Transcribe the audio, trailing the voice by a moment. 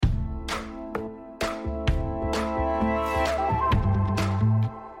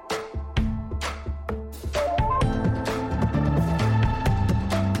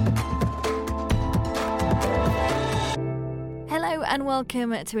and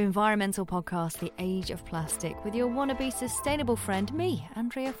welcome to Environmental Podcast, The Age of Plastic, with your wannabe sustainable friend, me,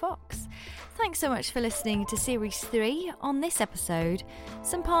 Andrea Fox. Thanks so much for listening to Series 3. On this episode,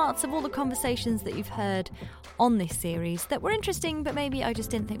 some parts of all the conversations that you've heard on this series that were interesting, but maybe I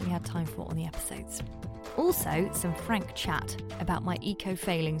just didn't think we had time for on the episodes. Also, some frank chat about my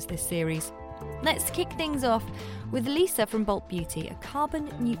eco-failings this series. Let's kick things off with Lisa from Bolt Beauty, a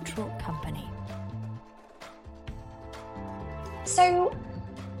carbon-neutral company. So,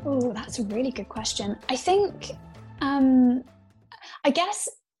 that's a really good question. I think, I guess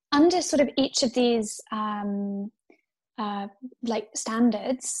under sort of each of these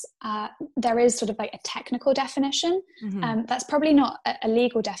standards, there is sort of like a technical definition. Mm-hmm. That's probably not a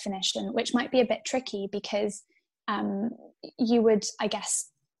legal definition, which might be a bit tricky because you would, I guess,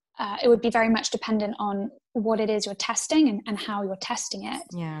 it would be very much dependent on what it is you're testing and how you're testing it.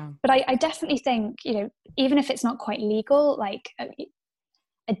 Yeah. But I definitely think, even if it's not quite legal, like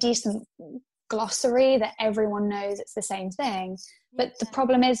a decent glossary that everyone knows it's the same thing. But the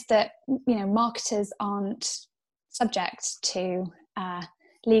problem is that, marketers aren't subject to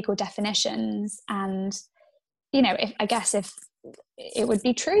legal definitions. And, if it would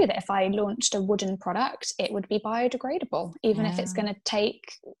be true that if I launched a wooden product, it would be biodegradable, even if it's going to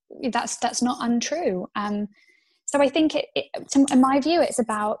take, that's not untrue. So I think in my view, it's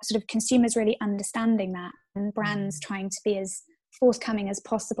about sort of consumers really understanding that and brands trying to be as forthcoming as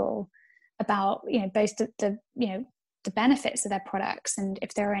possible about, both the benefits of their products and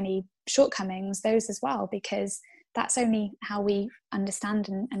if there are any shortcomings, those as well, because that's only how we understand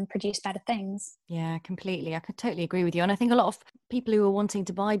and produce better things. Yeah, completely. I could totally agree with you. And I think a lot of people who are wanting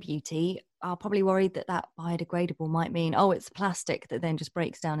to buy beauty are probably worried that biodegradable might mean, it's plastic that then just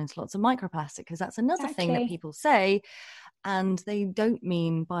breaks down into lots of microplastic, because that's another thing that people say. And they don't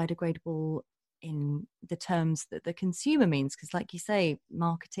mean biodegradable in the terms that the consumer means, because like you say,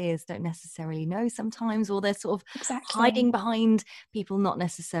 marketeers don't necessarily know sometimes, or they're sort of hiding behind people not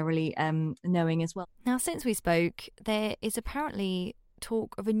necessarily knowing as well. Now, since we spoke, there is apparently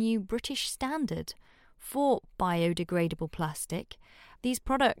talk of a new British standard for biodegradable plastic. These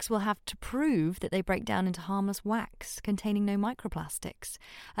products will have to prove that they break down into harmless wax containing no microplastics.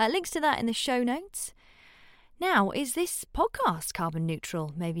 Links to that in the show notes. Now, is this podcast carbon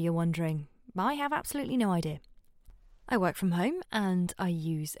neutral? Maybe you're wondering. I have absolutely no idea. I work from home and I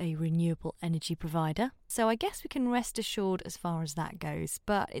use a renewable energy provider, so I guess we can rest assured as far as that goes,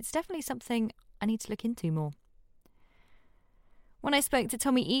 but it's definitely something I need to look into more. When I spoke to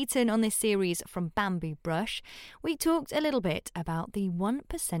Tommy Eaton on this series from Bamboo Brush, we talked a little bit about the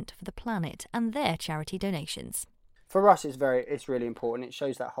 1% for the planet and their charity donations. For us, it's really important. It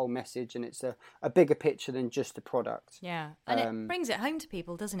shows that whole message, and it's a bigger picture than just the product. Yeah, and it brings it home to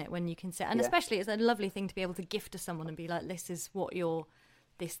people, doesn't it, when you can say, and especially it's a lovely thing to be able to gift to someone and be like, this is what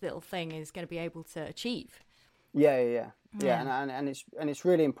this little thing is going to be able to achieve. Yeah. And it's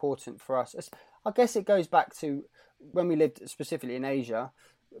really important for us. I guess it goes back to when we lived specifically in Asia.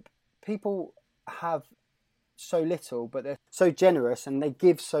 People have so little, but they're so generous and they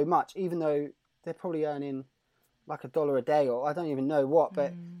give so much, even though they're probably earning like $1 a day, or I don't even know what,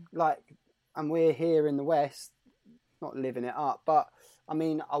 but and we're here in the West, not living it up. But I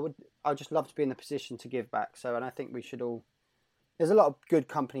mean, I'd just love to be in the position to give back. And I think we should all. There's a lot of good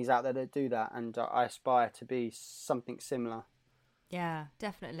companies out there that do that, and I aspire to be something similar. Yeah,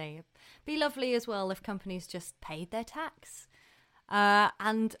 definitely. Be lovely as well if companies just paid their tax,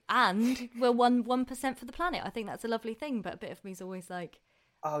 and we're 1% for the planet. I think that's a lovely thing. But a bit of me is always like,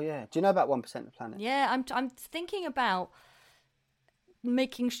 oh yeah, do you know about 1% of the planet? Yeah, I'm thinking about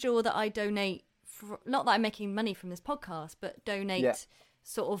making sure that I donate. Not that I'm making money from this podcast, but donate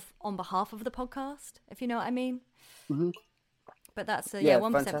sort of on behalf of the podcast, if you know what I mean. Mm-hmm. But that's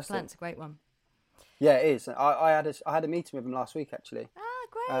 1% for the planet's a great one. Yeah, it is. I had a meeting with them last week actually.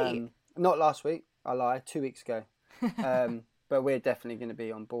 Ah, great. Not last week. I lie. 2 weeks ago. But we're definitely going to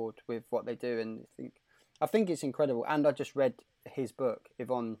be on board with what they do, and I think it's incredible. And I just read his book,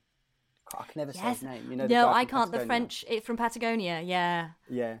 Yvon. I can never say his name. No, I can't. The French, it's from Patagonia. Yeah.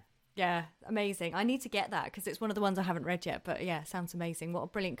 Yeah, amazing. I need to get that because it's one of the ones I haven't read yet. But yeah, sounds amazing. What a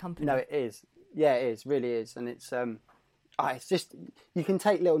brilliant company. No, it is. Yeah, it is. Really is. And it's just, you can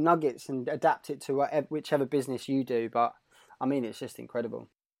take little nuggets and adapt it to whichever business you do. But I mean, it's just incredible.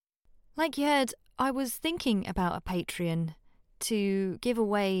 Like you heard, I was thinking about a Patreon to give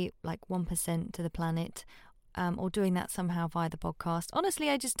away like 1% to the planet, or doing that somehow via the podcast. Honestly,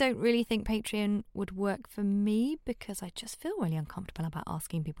 I just don't really think Patreon would work for me because I just feel really uncomfortable about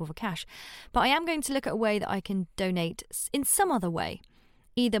asking people for cash. But I am going to look at a way that I can donate in some other way.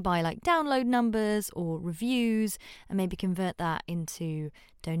 either by like download numbers or reviews, and maybe convert that into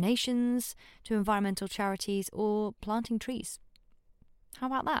donations to environmental charities or planting trees. How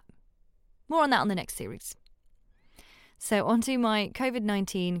about that? More on that on the next series. So onto my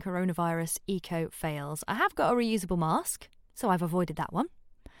COVID-19 coronavirus eco fails. I have got a reusable mask, so I've avoided that one.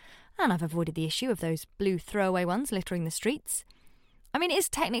 And I've avoided the issue of those blue throwaway ones littering the streets. I mean, it is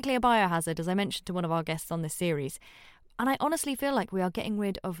technically a biohazard, as I mentioned to one of our guests on this series. And I honestly feel like we are getting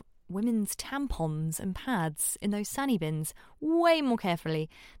rid of women's tampons and pads in those Sani bins way more carefully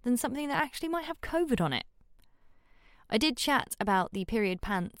than something that actually might have COVID on it. I did chat about the period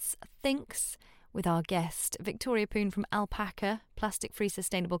pants Thinks with our guest, Victoria Poon from Alpaca, Plastic-Free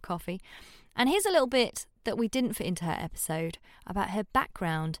Sustainable Coffee. And here's a little bit that we didn't fit into her episode about her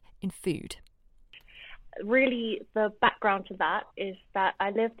background in food. Really, the background to that is that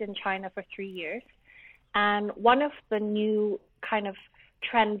I lived in China for 3 years. And one of the new kind of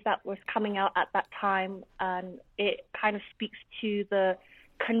trends that was coming out at that time, and it kind of speaks to the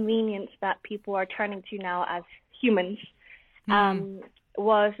convenience that people are turning to now as humans,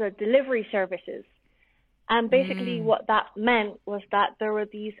 was delivery services. And basically what that meant was that there were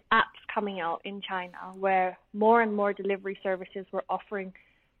these apps coming out in China where more and more delivery services were offering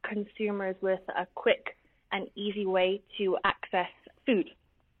consumers with a quick and easy way to access food.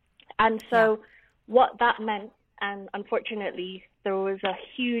 And so what that meant, and unfortunately there was a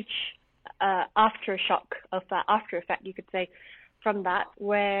huge aftershock of that, after effect you could say, from that,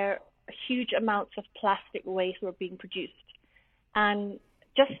 where huge amounts of plastic waste were being produced. And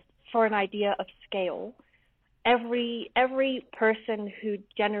just for an idea of scale, every person who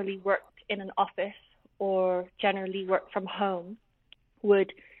generally worked in an office or generally worked from home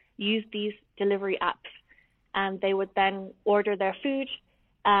would use these delivery apps, and they would then order their food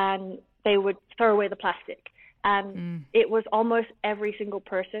and they would throw away the plastic. And it was almost every single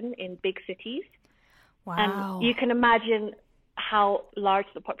person in big cities. Wow. And you can imagine how large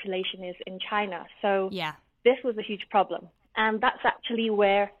the population is in China. So this was a huge problem. And that's actually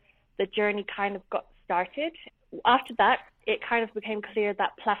where the journey kind of got started. After that, it kind of became clear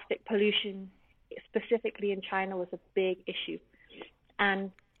that plastic pollution, specifically in China, was a big issue.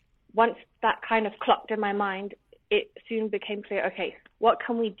 And once that kind of clocked in my mind, it soon became clear, okay, what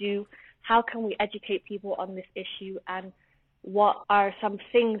can we do? How can we educate people on this issue? And what are some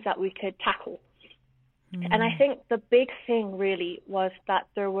things that we could tackle? And I think the big thing really was that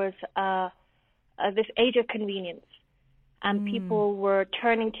there was this age of convenience. And people were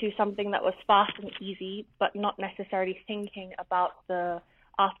turning to something that was fast and easy, but not necessarily thinking about the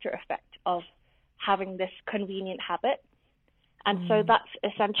after effect of having this convenient habit. And so that's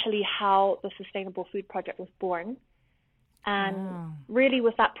essentially how the Sustainable Food Project was born. And really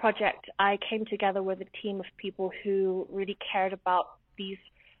with that project, I came together with a team of people who really cared about these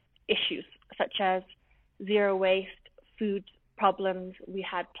issues, such as zero waste, food problems. We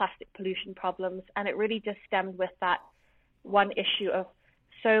had plastic pollution problems, and it really just stemmed with that one issue of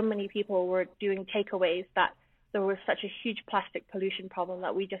so many people were doing takeaways that there was such a huge plastic pollution problem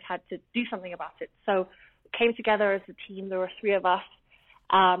that we just had to do something about it. So we came together as a team. There were 3 of us,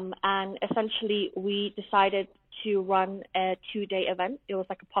 and essentially we decided to run a 2-day event. It was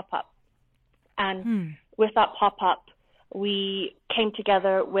like a pop-up. And with that pop-up, we came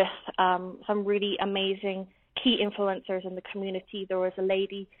together with some really amazing key influencers in the community. There was a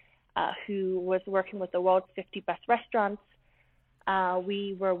lady who was working with the world's 50 best restaurants.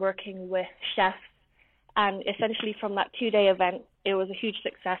 We were working with chefs. And essentially from that 2-day event, it was a huge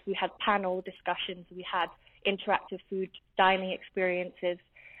success. We had panel discussions. We had interactive food dining experiences.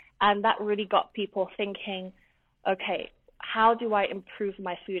 And that really got people thinking, okay, how do I improve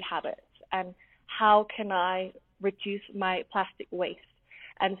my food habits? And how can I reduce my plastic waste?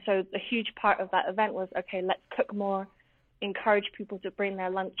 And so the huge part of that event was, okay, let's cook more, encourage people to bring their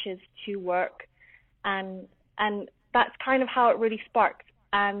lunches to work. And that's kind of how it really sparked.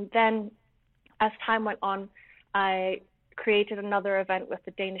 And then as time went on, I created another event with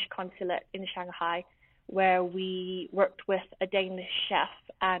the Danish consulate in Shanghai, where we worked with a Danish chef.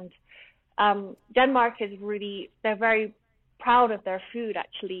 And Denmark is really, they're very proud of their food,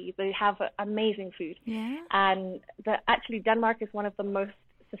 actually. They have amazing food. Yeah. And actually Denmark is one of the most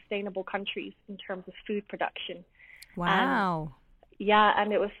sustainable countries in terms of food production. Wow.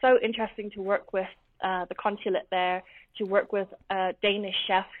 And it was so interesting to work with the consulate there, to work with a Danish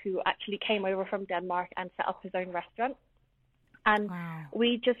chef who actually came over from Denmark and set up his own restaurant. And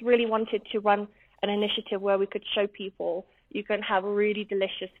we just really wanted to run an initiative where we could show people you can have really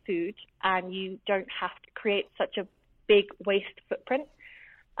delicious food and you don't have to create such a big waste footprint.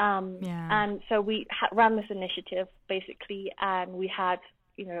 And so we ran this initiative basically, and we had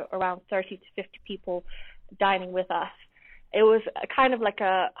around 30 to 50 people dining with us. It was kind of like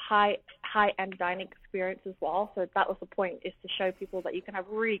a high-end dining experience as well. So that was the point, is to show people that you can have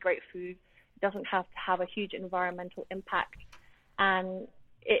really great food. It doesn't have to have a huge environmental impact. And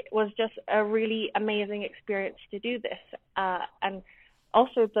it was just a really amazing experience to do this. And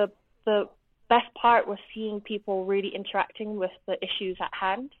also the best part was seeing people really interacting with the issues at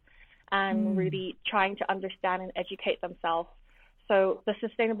hand and really trying to understand and educate themselves. So the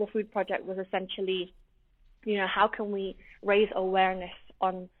Sustainable Food Project was essentially, how can we raise awareness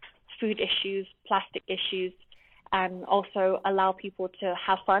on food issues, plastic issues, and also allow people to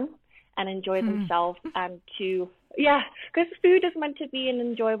have fun and enjoy themselves, and because food is meant to be an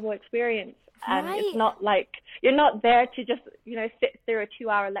enjoyable experience. And it's not like you're not there to just, sit through a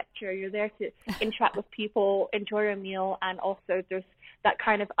 2-hour lecture. You're there to interact with people, enjoy a meal, and also there's that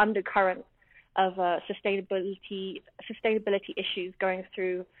kind of undercurrent of sustainability issues going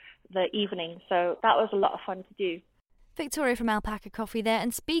through the evening. So that was a lot of fun to do. Victoria from Alpaca Coffee there.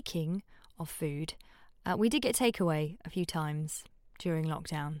 And speaking of food, we did get takeaway a few times during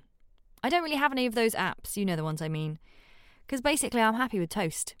lockdown. I don't really have any of those apps, you know the ones I mean, because basically I'm happy with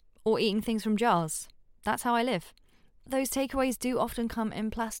toast or eating things from jars. That's how I live. Those takeaways do often come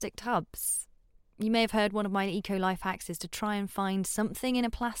in plastic tubs. You may have heard one of my eco life hacks is to try and find something in a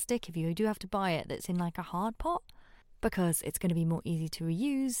plastic, if you do have to buy it, that's in like a hard pot, because it's going to be more easy to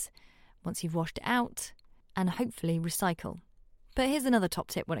reuse once you've washed it out, and hopefully recycle. But here's another top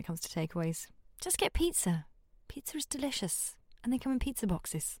tip when it comes to takeaways. Just get pizza. Pizza is delicious, and they come in pizza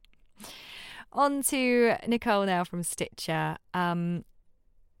boxes. On to Nicole now from Stitcher.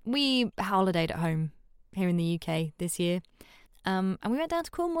 We holidayed at home here in the UK this year. And we went down to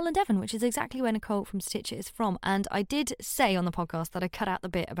Cornwall and Devon, which is exactly where Nicole from Stitcher is from. And I did say on the podcast that I cut out the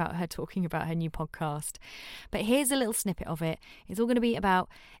bit about her talking about her new podcast. But here's a little snippet of it. It's all going to be about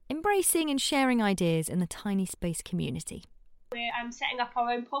embracing and sharing ideas in the tiny space community. We're setting up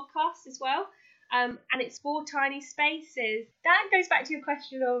our own podcast as well. And it's for tiny spaces. That goes back to your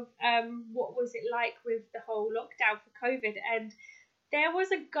question of what was it like with the whole lockdown for COVID. And there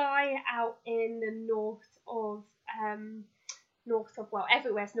was a guy out in the north of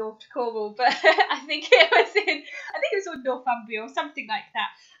everywhere's north to Cornwall, but I think it was on Northumbria or something like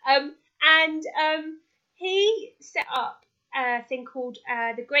that. And he set up a thing called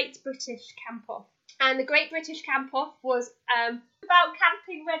the Great British Camp Off. And the Great British Camp Off was about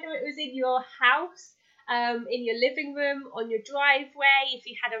camping, whether it was in your house, in your living room, on your driveway, if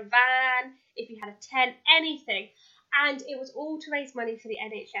you had a van, if you had a tent, anything. And it was all to raise money for the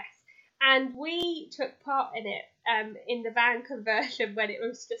NHS. And we took part in it in the van conversion when it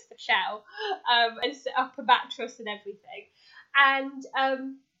was just a shell, and set up a mattress and everything. And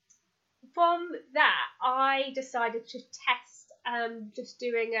from that, I decided to test just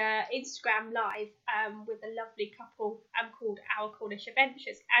doing a Instagram live with a lovely couple called Our Cornish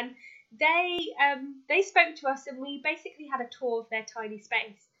Adventures. And they spoke to us, and we basically had a tour of their tiny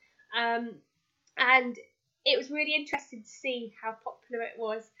space. And it was really interesting to see how popular it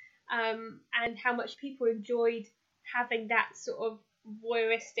was. And how much people enjoyed having that sort of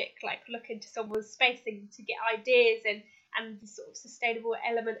voyeuristic, like, look into someone's space and to get ideas and the sort of sustainable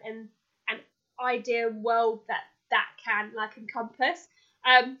element and idea world that can like encompass.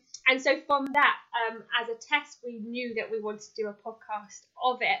 And so from that, as a test, we knew that we wanted to do a podcast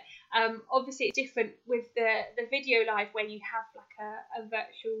of it. Obviously, it's different with the video live where you have like a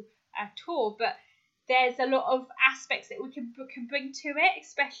virtual tour, but there's a lot of aspects that we can bring to it,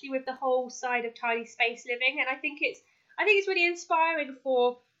 especially with the whole side of tiny space living. And I think it's really inspiring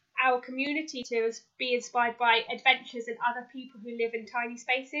for our community to be inspired by adventures and other people who live in tiny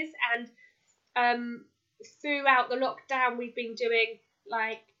spaces. And throughout the lockdown, we've been doing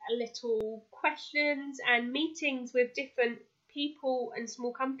like little questions and meetings with different people and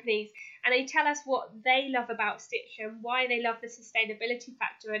small companies, and they tell us what they love about Stitcher and why they love the sustainability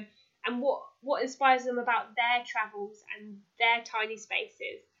factor and what inspires them about their travels and their tiny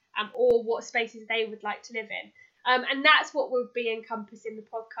spaces, or what spaces they would like to live in. And that's what will be encompassed in the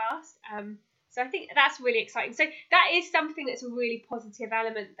podcast. So I think that's really exciting. So that is something that's a really positive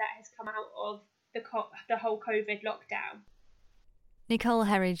element that has come out of the whole COVID lockdown. Nicole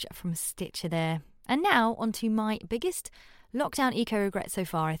Herridge from Stitcher there. And now on to my biggest lockdown eco-regret so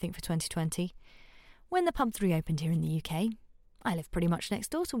far, I think, for 2020. When the pubs reopened here in the UK, I live pretty much next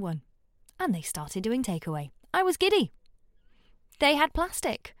door to one. And they started doing takeaway. I was giddy. They had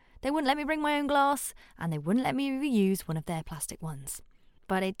plastic. They wouldn't let me bring my own glass, and they wouldn't let me reuse one of their plastic ones.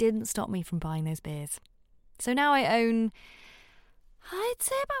 But it didn't stop me from buying those beers. So now I own, I'd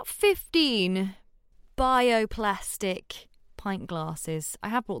say, about 15 bioplastic pint glasses. I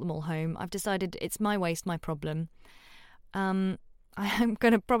have brought them all home. I've decided it's my waste, my problem. I am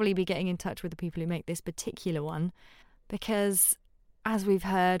going to probably be getting in touch with the people who make this particular one because, as we've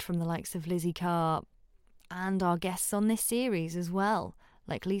heard from the likes of Lizzie Carr and our guests on this series as well,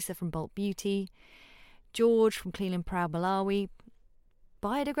 like Lisa from Bolt Beauty, George from Clean and Proud Malawi,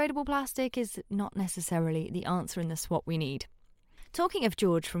 biodegradable plastic is not necessarily the answer in the swap we need. Talking of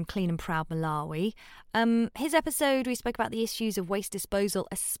George from Clean and Proud Malawi, his episode we spoke about the issues of waste disposal,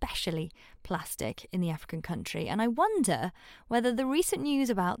 especially plastic, in the African country. And I wonder whether the recent news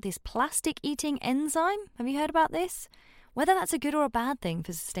about this plastic-eating enzyme, have you heard about this? Whether that's a good or a bad thing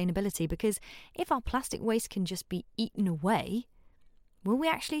for sustainability, because if our plastic waste can just be eaten away, will we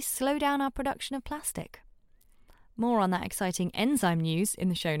actually slow down our production of plastic? More on that exciting enzyme news in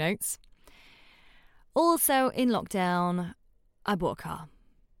the show notes. Also, in lockdown, I bought a car.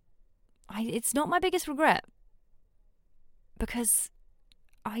 It's not my biggest regret because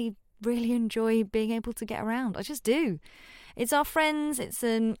I really enjoy being able to get around. I just do. It's our friends. It's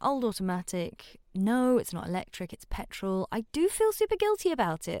an old automatic. No, it's not electric. It's petrol. I do feel super guilty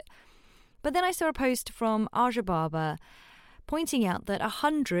about it. But then I saw a post from Aja Barber pointing out that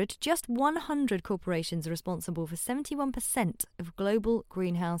 100 corporations are responsible for 71% of global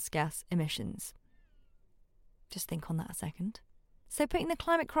greenhouse gas emissions. Just think on that a second. So putting the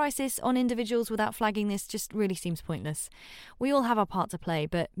climate crisis on individuals without flagging this just really seems pointless. We all have our part to play,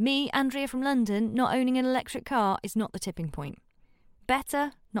 but me, Andrea from London, not owning an electric car is not the tipping point.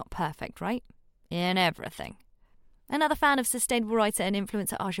 Better, not perfect, right? In everything. Another fan of sustainable writer and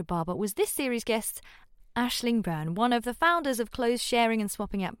influencer Aja Barber was this series guest, Aisling Brown, one of the founders of clothes sharing and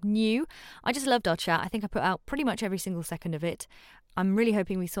swapping app New. I just loved our chat. I think I put out pretty much every single second of it. I'm really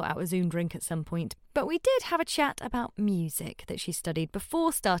hoping we sort out a Zoom drink at some point. But we did have a chat about music that she studied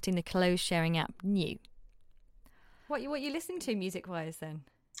before starting the clothes sharing app New. What you listening to music-wise then?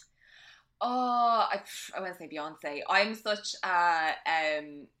 Oh, I want to say Beyonce. I'm such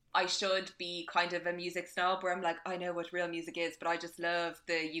I should be kind of a music snob where I'm like, I know what real music is, but I just love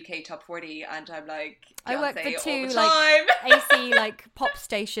the UK top 40 and I'm like Beyonce I work for two all the time. AC like pop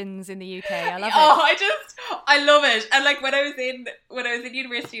stations in the UK. I love it. I love it. And like when I was in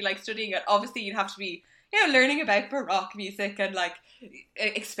university, like studying it, obviously you'd have to be, learning about Baroque music and like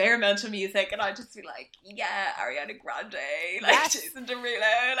experimental music, and I'd just be like, yeah, Ariana Grande, like yes. Jason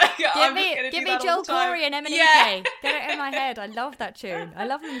Derulo, like give me Joel Corey and Eminem. Yeah. Get it in my head. I love that tune. I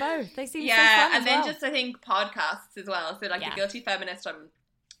love them both. They seem so fun and then well. Just I think podcasts as well. So like the Guilty Feminist, I'm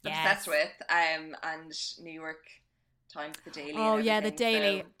obsessed with, and New York Times, The Daily. Oh yeah, The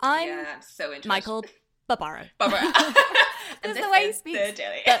Daily. So, I'm so into Michael Barbaro. And the way he speaks. The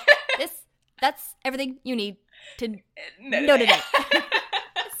Daily. That's everything you need to know today.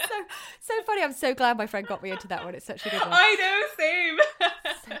 So funny. I'm so glad my friend got me into that one. It's such a good one. I know, same.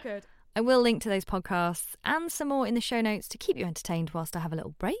 So good. I will link to those podcasts and some more in the show notes to keep you entertained whilst I have a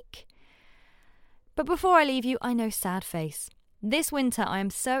little break. But before I leave you, I know sad face. This winter, I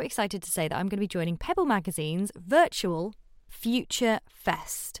am so excited to say that I'm going to be joining Pebble Magazine's virtual Future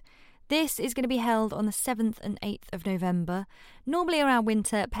Fest. This is going to be held on the 7th and 8th of November. Normally around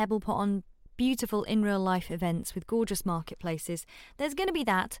winter, Pebble put on beautiful in real life events with gorgeous marketplaces. There's going to be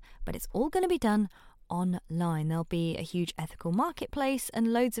that, but it's all going to be done online. There'll be a huge ethical marketplace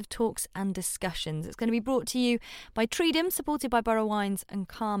and loads of talks and discussions. It's going to be brought to you by Treedom, supported by Borough Wines and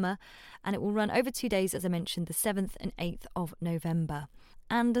Karma, and it will run over 2 days, as I mentioned, the 7th and 8th of November.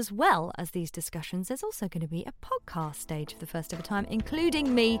 And as well as these discussions, there's also going to be a podcast stage for the first ever time,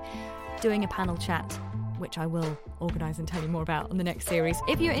 including me doing a panel chat, which I will organise and tell you more about on the next series.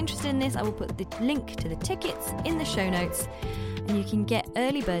 If you're interested in this, I will put the link to the tickets in the show notes, and you can get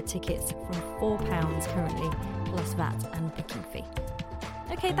early bird tickets from £4 currently, plus VAT and booking fee.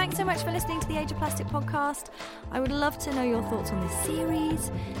 Okay, thanks so much for listening to the Age of Plastic podcast. I would love to know your thoughts on this series,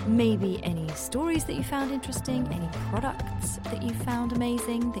 maybe any stories that you found interesting, any products that you found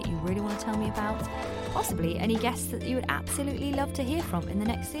amazing that you really want to tell me about, possibly any guests that you would absolutely love to hear from in the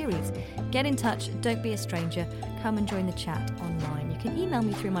next series. Get in touch, don't be a stranger, come and join the chat online. You can email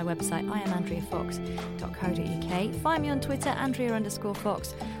me through my website, iamandreafox.co.uk, find me on Twitter,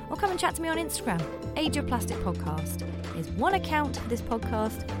 Andrea_Fox, or come and chat to me on Instagram. Age of Plastic Podcast is one account for this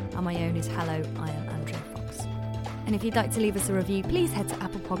podcast, and my own is Hello, I am Andrea Fox. And if you'd like to leave us a review, please head to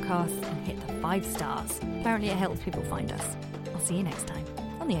Apple Podcasts and hit the 5 stars. Apparently it helps people find us. I'll see you next time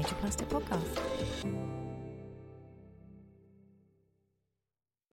on the Age of Plastic podcast.